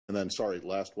And then, sorry,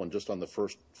 last one, just on the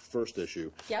first issue.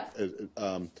 Yep.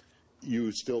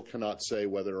 You still cannot say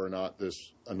whether or not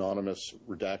this anonymous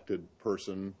redacted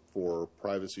person, for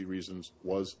privacy reasons,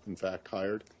 was in fact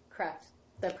hired? Correct.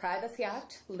 The Privacy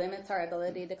Act limits our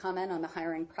ability to comment on the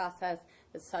hiring process.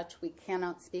 As such, we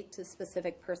cannot speak to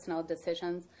specific personnel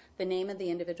decisions. The name of the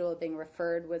individual being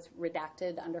referred was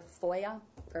redacted under FOIA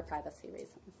for privacy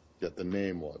reasons. Yet the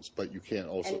name was, but you can't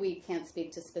also... And we can't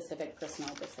speak to specific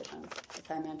personnel decisions, as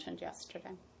I mentioned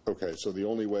yesterday. Okay, so the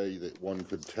only way that one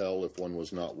could tell if one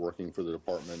was not working for the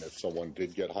department, if someone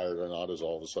did get hired or not, is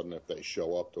all of a sudden if they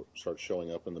start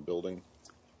showing up in the building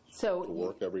to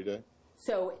work every day?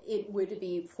 So it would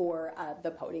be for the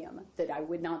podium that I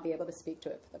would not be able to speak to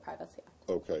it for the Privacy Act.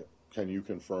 Okay. Can you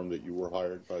confirm that you were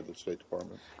hired by the State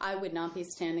Department? I would not be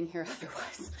standing here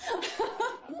otherwise.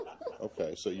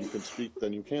 Okay, so you can speak.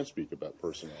 Then you can speak about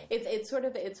personnel. It's sort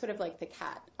of like the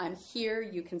cat. I'm here.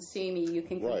 You can see me. You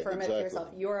can confirm it for yourself.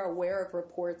 You're aware of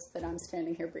reports that I'm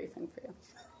standing here briefing for you.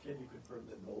 Can you confirm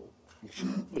that Noel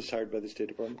was hired by the State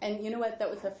Department? And you know what? That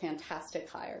was a fantastic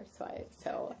hire.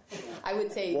 So I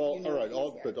would say. Well, all right.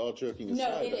 But all joking aside,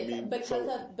 no, it is I mean,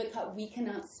 because we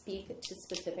cannot speak to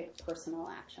specific personal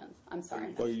actions. I'm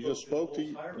sorry. Well, you just spoke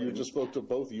to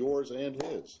both yours and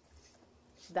his.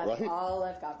 That's right? all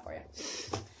I've got for you.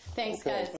 Thanks, guys.